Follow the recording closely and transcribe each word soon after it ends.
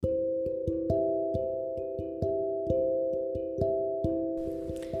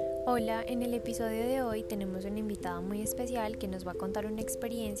Hola, en el episodio de hoy tenemos una invitada muy especial que nos va a contar una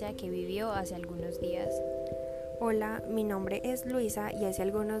experiencia que vivió hace algunos días. Hola, mi nombre es Luisa y hace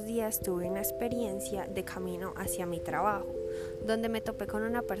algunos días tuve una experiencia de camino hacia mi trabajo, donde me topé con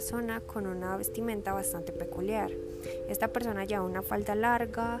una persona con una vestimenta bastante peculiar. Esta persona llevaba una falda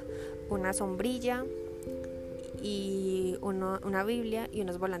larga, una sombrilla y una Biblia y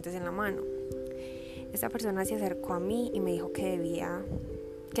unos volantes en la mano. Esta persona se acercó a mí y me dijo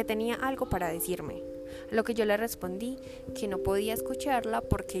que tenía algo para decirme. A lo que yo le respondí que no podía escucharla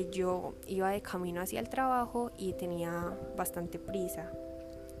porque yo iba de camino hacia el trabajo y tenía bastante prisa.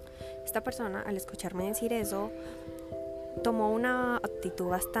 Esta persona, al escucharme decir eso, tomó una actitud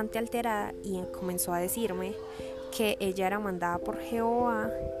bastante alterada y comenzó a decirme que ella era mandada por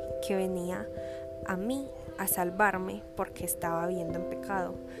Jehová, que venía a mí a salvarme porque estaba viviendo en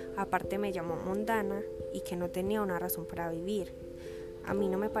pecado. Aparte me llamó mundana y que no tenía una razón para vivir. A mí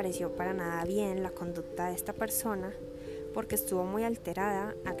no me pareció para nada bien la conducta de esta persona porque estuvo muy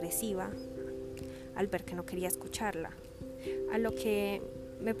alterada, agresiva, al ver que no quería escucharla. A lo que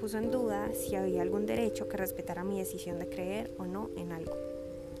me puso en duda si había algún derecho que respetara mi decisión de creer o no en algo.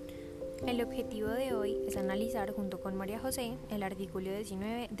 El objetivo de hoy es analizar junto con María José el artículo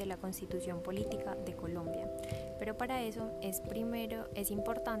 19 de la Constitución Política de Colombia. Pero para eso es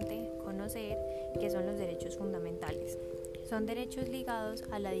importante conocer qué son los derechos fundamentales. Son derechos ligados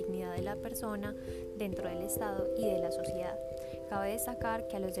a la dignidad de la persona dentro del Estado y de la sociedad. Cabe destacar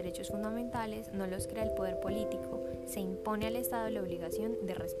que a los derechos fundamentales no los crea el poder político, se impone al Estado la obligación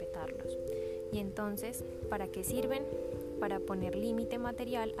de respetarlos. Y entonces, ¿para qué sirven? Para poner límite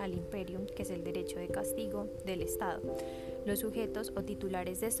material al imperio, que es el derecho de castigo del Estado. Los sujetos o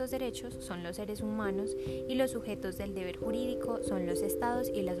titulares de estos derechos son los seres humanos y los sujetos del deber jurídico son los estados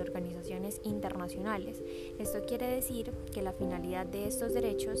y las organizaciones internacionales. Esto quiere decir que la finalidad de estos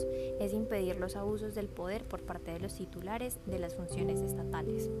derechos es impedir los abusos del poder por parte de los titulares de las funciones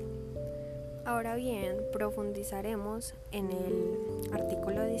estatales. Ahora bien, profundizaremos en el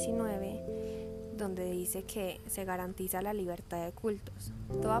artículo 19, donde dice que se garantiza la libertad de cultos.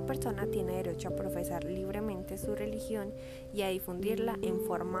 Toda persona tiene derecho a profesar libremente su religión y a difundirla en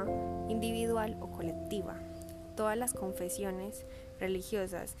forma individual o colectiva. Todas las confesiones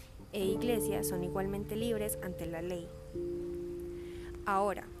religiosas e iglesias son igualmente libres ante la ley.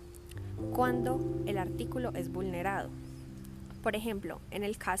 Ahora, ¿cuándo el artículo es vulnerado? Por ejemplo, en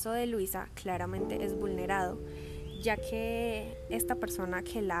el caso de Luisa, claramente es vulnerado, ya que esta persona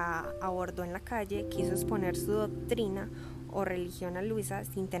que la abordó en la calle quiso exponer su doctrina o religión a Luisa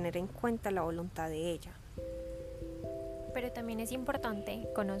sin tener en cuenta la voluntad de ella. Pero también es importante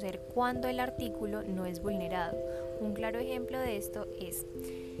conocer cuándo el artículo no es vulnerado. Un claro ejemplo de esto es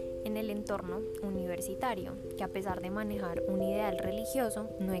en el entorno universitario, que a pesar de manejar un ideal religioso,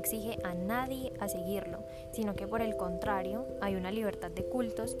 no exige a nadie a seguirlo, sino que por el contrario hay una libertad de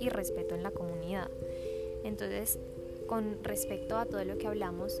cultos y respeto en la comunidad. Entonces, con respecto a todo lo que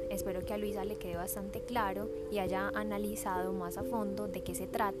hablamos, espero que a Luisa le quede bastante claro y haya analizado más a fondo de qué se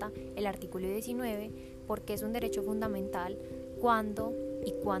trata el artículo 19, por qué es un derecho fundamental, cuándo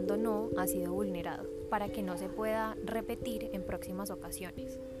y cuándo no ha sido vulnerado, para que no se pueda repetir en próximas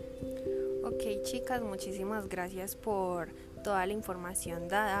ocasiones. Ok, chicas, muchísimas gracias por toda la información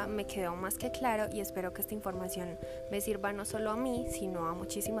dada. Me quedó más que claro y espero que esta información me sirva no solo a mí, sino a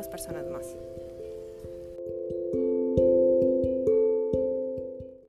muchísimas personas más.